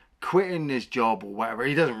Nick quitting his job or whatever.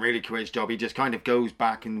 He doesn't really quit his job. He just kind of goes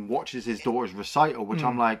back and watches his daughter's recital, which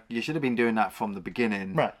I'm like, you should have been doing that from the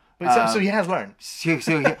beginning. Right. But so he has learned. He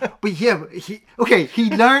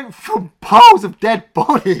learned from piles of dead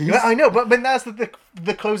bodies. I know, but that's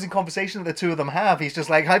the closing conversation that the two of them have. He's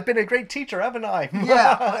just like, I've been a great teacher, haven't I?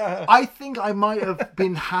 Yeah, I think I might have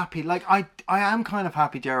been happy. Like, I am kind of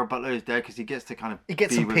happy Gerard Butler is dead because he gets to kind of be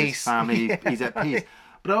with his family. Yeah. He's at peace.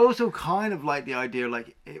 But I also kind of like the idea,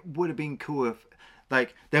 like, it would have been cool if,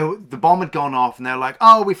 like, the bomb had gone off and they're like,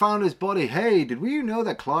 oh, we found his body. Hey, did we know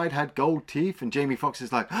that Clyde had gold teeth? And Jamie Foxx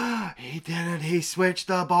is like, oh, he didn't. He switched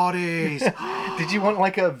the bodies. Did you want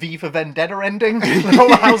like a V for Vendetta ending? The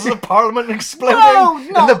whole Houses of Parliament exploding? No,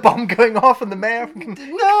 and the bomb going off and the mayor?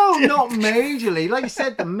 No, not majorly. Like you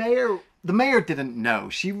said, the mayor didn't know.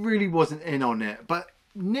 She really wasn't in on it. But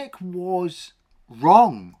Nick was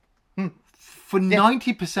wrong for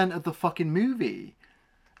 90% of the fucking movie.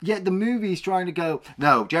 Yet the movie's trying to go,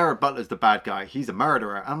 no, Gerard Butler's the bad guy. He's a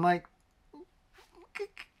murderer. I'm like...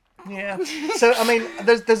 Yeah. So, I mean,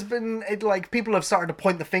 there's been, like, people have started to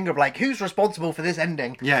point the finger of, like, who's responsible for this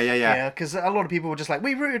ending? Yeah. Because a lot of people were just like,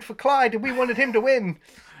 we rooted for Clyde and we wanted him to win.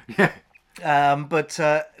 Yeah. But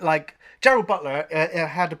Gerald Butler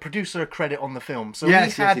had a producer credit on the film. So he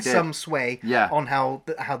had some sway on how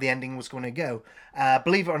the ending was going to go.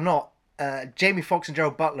 Believe it or not, Jamie Foxx and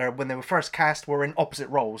Gerald Butler, when they were first cast, were in opposite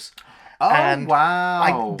roles. Oh, and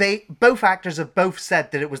wow. Both actors have both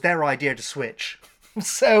said that it was their idea to switch.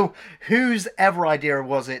 So, whose ever idea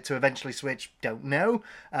was it to eventually switch? Don't know.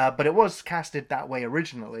 But it was casted that way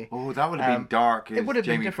originally. Oh, that would have been dark. It would have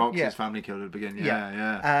been different. Jamie Foxx's family killed at the beginning.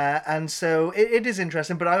 Yeah. And so, it is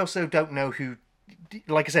interesting, but I also don't know who...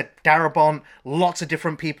 Like I said, Darabont, lots of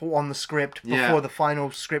different people on the script before the final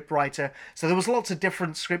script writer. So there was lots of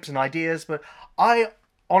different scripts and ideas, but I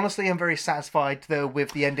honestly am very satisfied, though,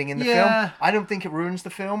 with the ending in the film. I don't think it ruins the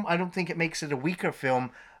film. I don't think it makes it a weaker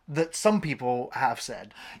film that some people have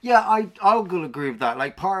said. Yeah, I'll agree with that.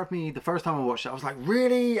 Like, part of me, the first time I watched it, I was like,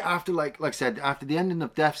 really? After, like I said, after the ending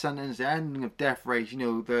of Death Sentence, the ending of Death Race, you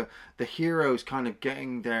know, the heroes kind of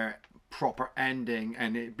getting their proper ending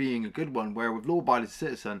and it being a good one, where with Law Abiding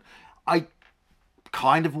Citizen, I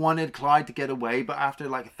kind of wanted Clyde to get away, but after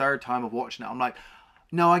like a third time of watching it, I'm like,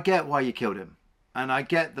 no, I get why you killed him, and I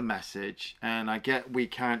get the message, and I get we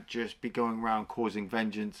can't just be going around causing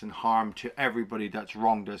vengeance and harm to everybody that's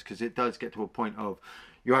wronged us, because it does get to a point of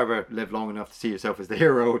you either live long enough to see yourself as the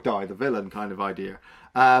hero or die the villain kind of idea.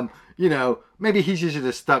 You know, maybe he should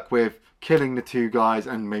have stuck with killing the two guys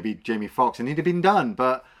and maybe Jamie Foxx and he'd have been done,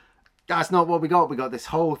 but that's not what we got. We got this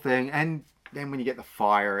whole thing, and then when you get the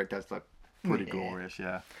fire, it does look pretty glorious,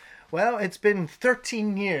 Well, it's been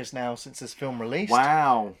 13 years now since this film released.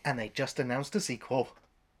 Wow. And they just announced a sequel.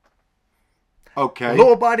 Okay.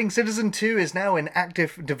 Law Abiding Citizen 2 is now in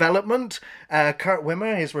active development. Kurt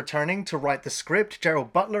Wimmer is returning to write the script.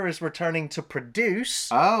 Gerald Butler is returning to produce.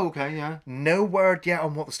 Oh, okay, yeah. No word yet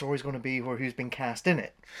on what the story's going to be or who's been cast in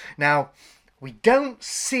it. Now, we don't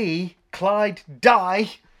see Clyde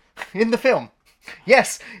die in the film.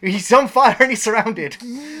 Yes, he's on fire and he's surrounded.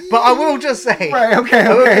 But I will just say... Right,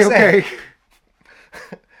 okay.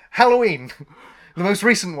 Halloween, the most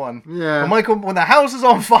recent one. Yeah. When the house is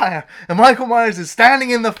on fire and Michael Myers is standing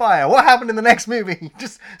in the fire, what happened in the next movie? He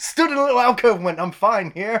just stood in a little alcove and went, I'm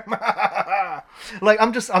fine here. Like,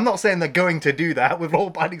 I'm not saying they're going to do that with Law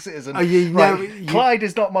Abiding Citizen. Clyde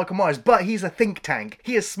is not Michael Myers, but he's a think tank.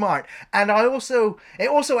 He is smart. And it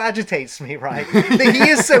also agitates me, right? That he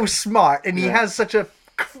is so smart and he has such a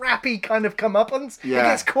crappy kind of comeuppance. Yeah. He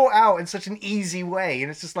gets caught out in such an easy way.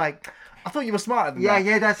 And it's just like... I thought you were smarter than that.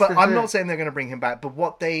 Yeah, that's. But I'm not saying they're going to bring him back. But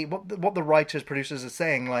what the writers, producers are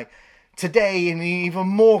saying, like today in an even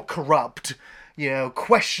more corrupt,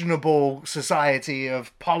 questionable society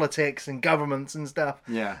of politics and governments and stuff.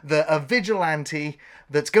 Yeah. A vigilante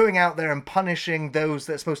that's going out there and punishing those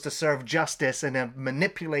that are supposed to serve justice and are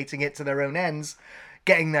manipulating it to their own ends,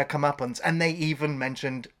 getting their comeuppance. And they even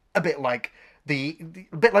mentioned a bit like. A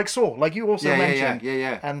bit like Saw, like you also mentioned.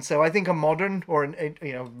 Yeah. And so I think a modern or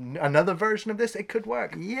another version of this, it could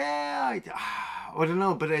work. Yeah, I don't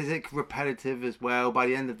know, but is it repetitive as well? By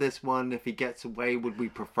the end of this one, if he gets away, would we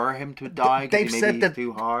prefer him to die? They've said that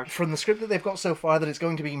too harsh. From the script that they've got so far, that it's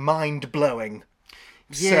going to be mind blowing.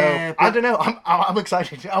 Yeah, so I don't know. I'm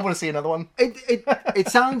excited. I want to see another one. It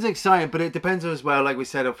sounds exciting, but it depends as well, like we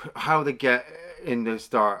said, of how they get. In the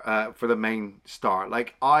start, for the main star,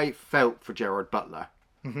 like I felt for Gerard Butler.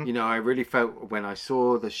 Mm-hmm. I really felt when I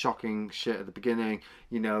saw the shocking shit at the beginning.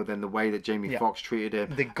 Then the way that Jamie Foxx treated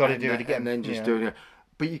him. They got to do it again, and then just doing it.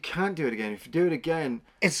 But you can't do it again. If you do it again,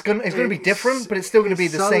 it's gonna be different, but it's still gonna be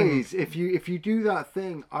the same. If you do that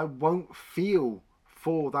thing, I won't feel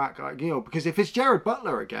for that guy, because if it's Gerard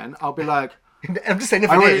Butler again, I'll be like, I'm just saying,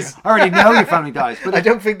 if it is, I already know your family dies, but I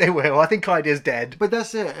don't think they will. I think Clyde is dead. But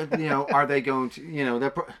that's it. Are they going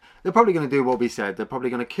to? They're probably going to do what we said. They're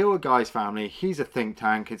probably going to kill a guy's family. He's a think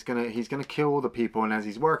tank. He's gonna kill all the people, and as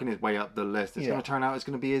he's working his way up the list, it's going to turn out it's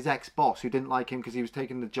going to be his ex-boss who didn't like him because he was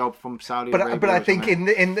taking the job from Saudi Arabia. But I think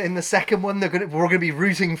in the second one, we're going to be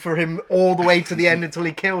rooting for him all the way to the end until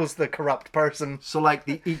he kills the corrupt person. So like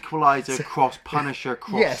the Equalizer cross Punisher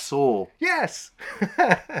cross Saw. Yes.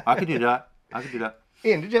 I could do that.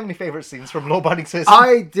 Ian, did you have any favourite scenes from Law Abiding Citizen?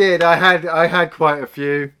 I did. I had quite a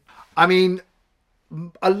few. I mean,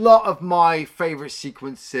 a lot of my favourite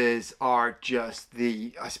sequences are just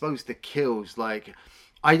the kills. Like,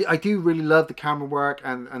 I do really love the camera work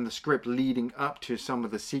and the script leading up to some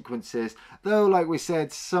of the sequences. Though, like we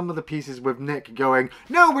said, some of the pieces with Nick going,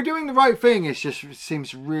 no, we're doing the right thing. It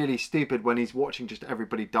seems really stupid when he's watching just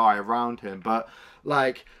everybody die around him. But,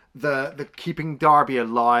 like, the keeping Darby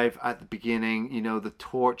alive at the beginning, the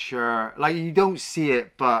torture, like, you don't see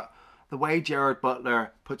it, but the way Gerard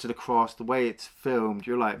Butler puts it across, the way it's filmed,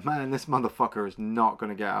 you're like, man, this motherfucker is not going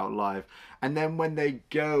to get out alive. And then when they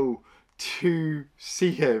go to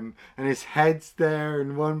see him and his head's there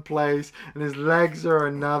in one place and his legs are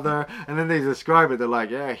another, and then they describe it, they're like,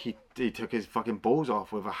 yeah, he took his fucking balls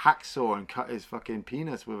off with a hacksaw and cut his fucking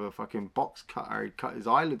penis with a fucking box cutter. He cut his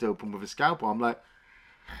eyelids open with a scalpel. I'm like,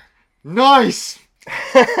 nice.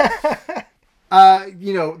 The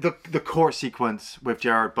court sequence with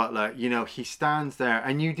Gerard Butler, he stands there,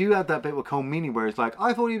 and you do have that bit with Colm Meaney where it's like,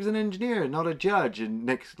 I thought he was an engineer, not a judge, and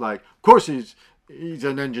Nick's like, of course he's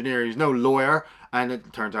an engineer, he's no lawyer. And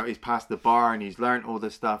it turns out he's passed the bar and he's learned all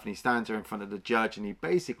this stuff, and he stands there in front of the judge and he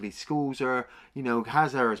basically schools her,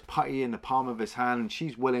 has her as putty in the palm of his hand, and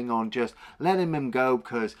she's willing on just letting him go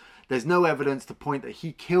because there's no evidence to point that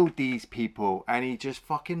he killed these people, and he just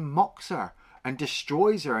fucking mocks her and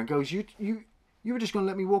destroys her and goes, you were just going to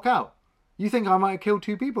let me walk out? You think I might have killed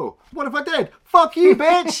 2 people? What if I did? Fuck you,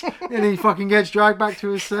 bitch! And he fucking gets dragged back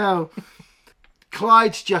to his cell.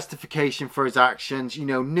 Clyde's justification for his actions,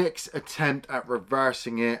 Nick's attempt at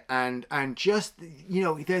reversing it, and just,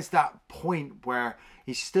 there's that point where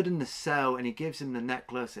he stood in the cell and he gives him the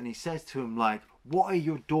necklace and he says to him, like, what are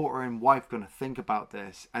your daughter and wife going to think about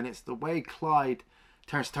this? And it's the way Clyde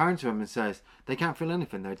turns to him and says, they can't feel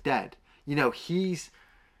anything, they're dead.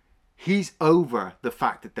 He's over the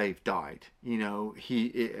fact that they've died.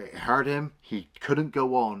 It hurt him. He couldn't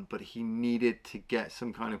go on, but he needed to get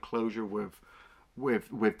some kind of closure with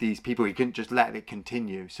these people. He couldn't just let it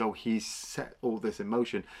continue. So he's set all this in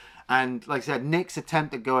motion. And like I said, Nick's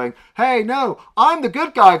attempt at going, hey, no, I'm the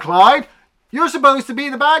good guy, Clyde. You're supposed to be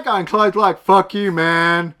the bad guy. And Clyde's like, fuck you,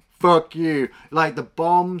 man. Fuck you. Like the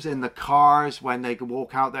bombs in the cars when they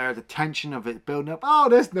walk out there, the tension of it building up. Oh,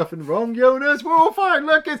 there's nothing wrong, Jonas. We're all fine.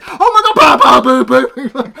 Look, it's, oh my God, boo, boo,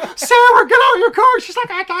 boo. Like, Sarah, get out of your car. She's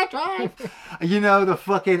like, I can't drive. The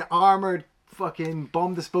fucking armored fucking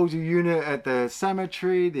bomb disposal unit at the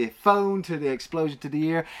cemetery, the phone to the explosion to the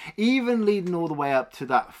ear, even leading all the way up to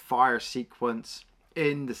that fire sequence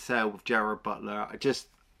in the cell with Gerard Butler.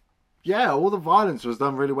 All the violence was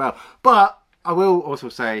done really well. But I will also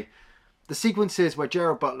say the sequences where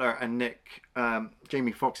Gerard Butler and Nick,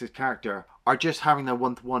 Jamie Foxx's character, are just having their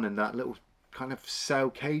one-to-one in that little kind of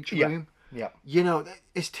cell cage room. Yeah.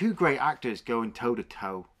 It's 2 great actors going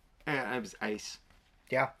toe-to-toe. It was ace.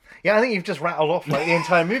 Yeah, I think you've just rattled off like the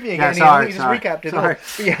entire movie again. You just recapped it all.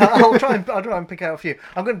 Yeah, I'll try and pick out a few.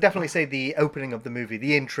 I'm going to definitely say the opening of the movie,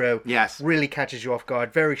 the intro, really catches you off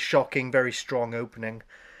guard. Very shocking, very strong opening.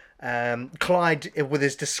 Clyde with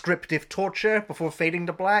his descriptive torture before fading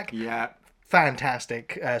to black. Yeah.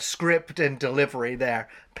 Fantastic script and delivery there.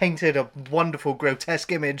 Painted a wonderful,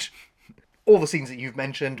 grotesque image. All the scenes that you've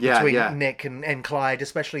mentioned between Nick and Clyde,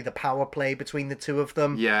 especially the power play between the two of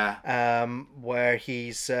them. Yeah. Where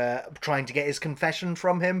he's trying to get his confession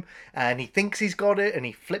from him, and he thinks he's got it, and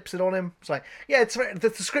he flips it on him. It's like,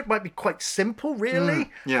 the script might be quite simple, really.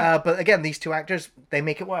 But again, these 2 actors, they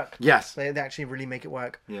make it work. Yes. They actually really make it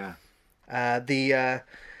work. Yeah. The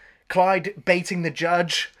Clyde baiting the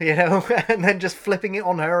judge, and then just flipping it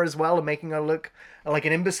on her as well and making her look like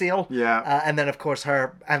an imbecile. Yeah. And then, of course,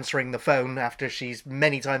 her answering the phone after she's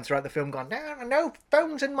many times throughout the film gone, no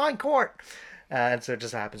phones in my court. And so it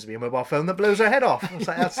just happens to be a mobile phone that blows her head off. It's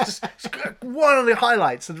like, that's just one of the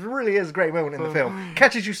highlights. It really is a great moment in the film.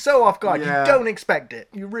 Catches you so off guard. You don't expect it.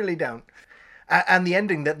 You really don't. And the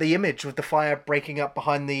ending, that the image with the fire breaking up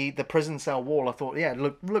behind the prison cell wall, I thought, yeah, it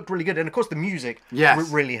looked really good. And of course, the music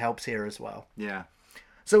really helps here as well. Yeah.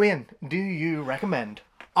 So, Ian, do you recommend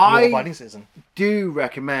Law-Abiding Citizen? Do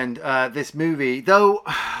recommend this movie, though.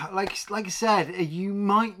 Like I said, you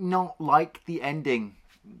might not like the ending.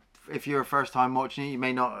 If you're a first time watching it, you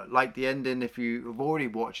may not like the ending if you've already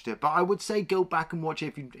watched it. But I would say go back and watch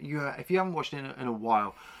it if you haven't watched it in a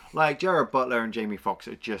while. Like, Gerard Butler and Jamie Foxx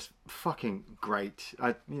are just fucking great.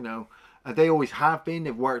 They always have been.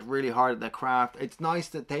 They've worked really hard at their craft. It's nice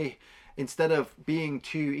that they, instead of being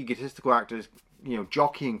two egotistical actors,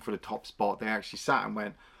 jockeying for the top spot, they actually sat and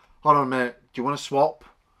went, hold on a minute, do you want to swap?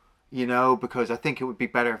 Because I think it would be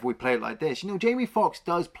better if we play it like this. Jamie Foxx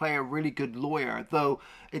does play a really good lawyer, though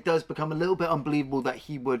it does become a little bit unbelievable that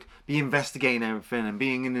he would be investigating everything and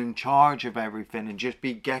being in charge of everything and just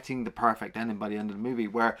be getting the perfect ending by the end of the movie,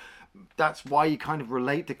 where that's why you kind of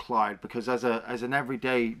relate to Clyde, because as an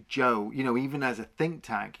everyday Joe, even as a think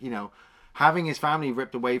tank, having his family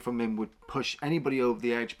ripped away from him would push anybody over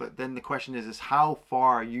the edge. But then the question is how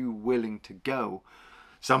far are you willing to go?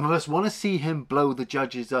 Some of us want to see him blow the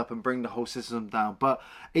judges up and bring the whole system down. But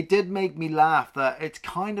it did make me laugh that it's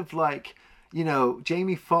kind of like,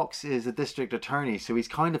 Jamie Foxx is a district attorney, so he's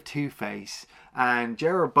kind of Two-Face. And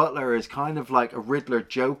Gerard Butler is kind of like a Riddler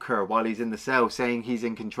Joker while he's in the cell saying he's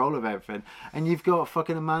in control of everything. And you've got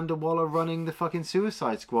fucking Amanda Waller running the fucking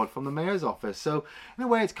Suicide Squad from the mayor's office. So in a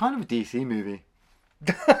way, it's kind of a DC movie.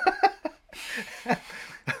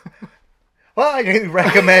 Well, I do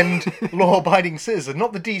recommend Law-Abiding Citizen,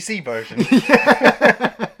 not the DC version.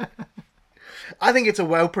 I think it's a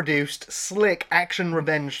well-produced, slick action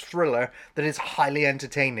revenge thriller that is highly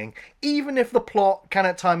entertaining, even if the plot can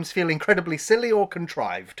at times feel incredibly silly or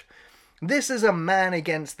contrived. This is a man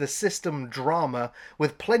against the system drama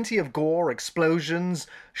with plenty of gore, explosions,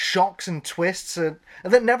 shocks and twists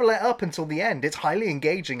that never let up until the end. It's highly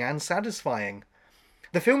engaging and satisfying.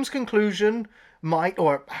 The film's conclusion might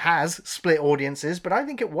or has split audiences, but I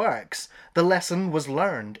think it works. The lesson was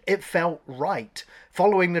learned. It felt right,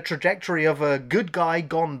 following the trajectory of a good guy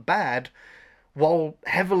gone bad, while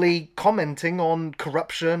heavily commenting on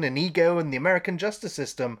corruption and ego in the American justice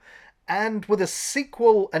system. And with a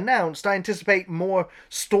sequel announced, I anticipate more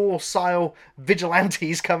Stall-style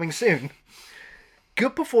vigilantes coming soon.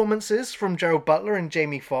 Good performances from Gerard Butler and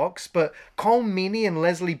Jamie Foxx, but Colm Meaney and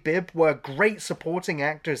Leslie Bibb were great supporting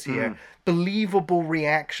actors here. Believable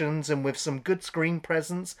reactions and with some good screen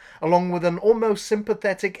presence, along with an almost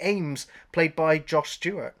sympathetic Ames played by Josh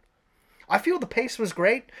Stewart. I feel the pace was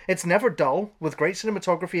great. It's never dull, with great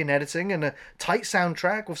cinematography and editing and a tight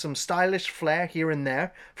soundtrack with some stylish flair here and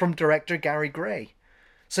there from director Gary Gray.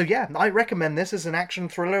 So yeah, I recommend this as an action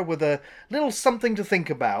thriller with a little something to think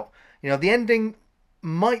about. The ending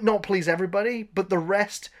might not please everybody, but the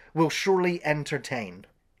rest will surely entertain.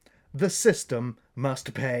 The system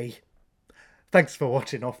must pay. Thanks for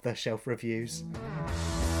watching Off the Shelf Reviews.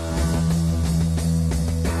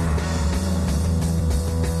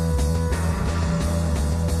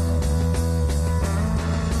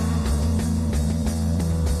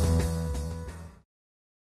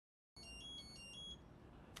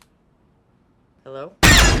 Hello?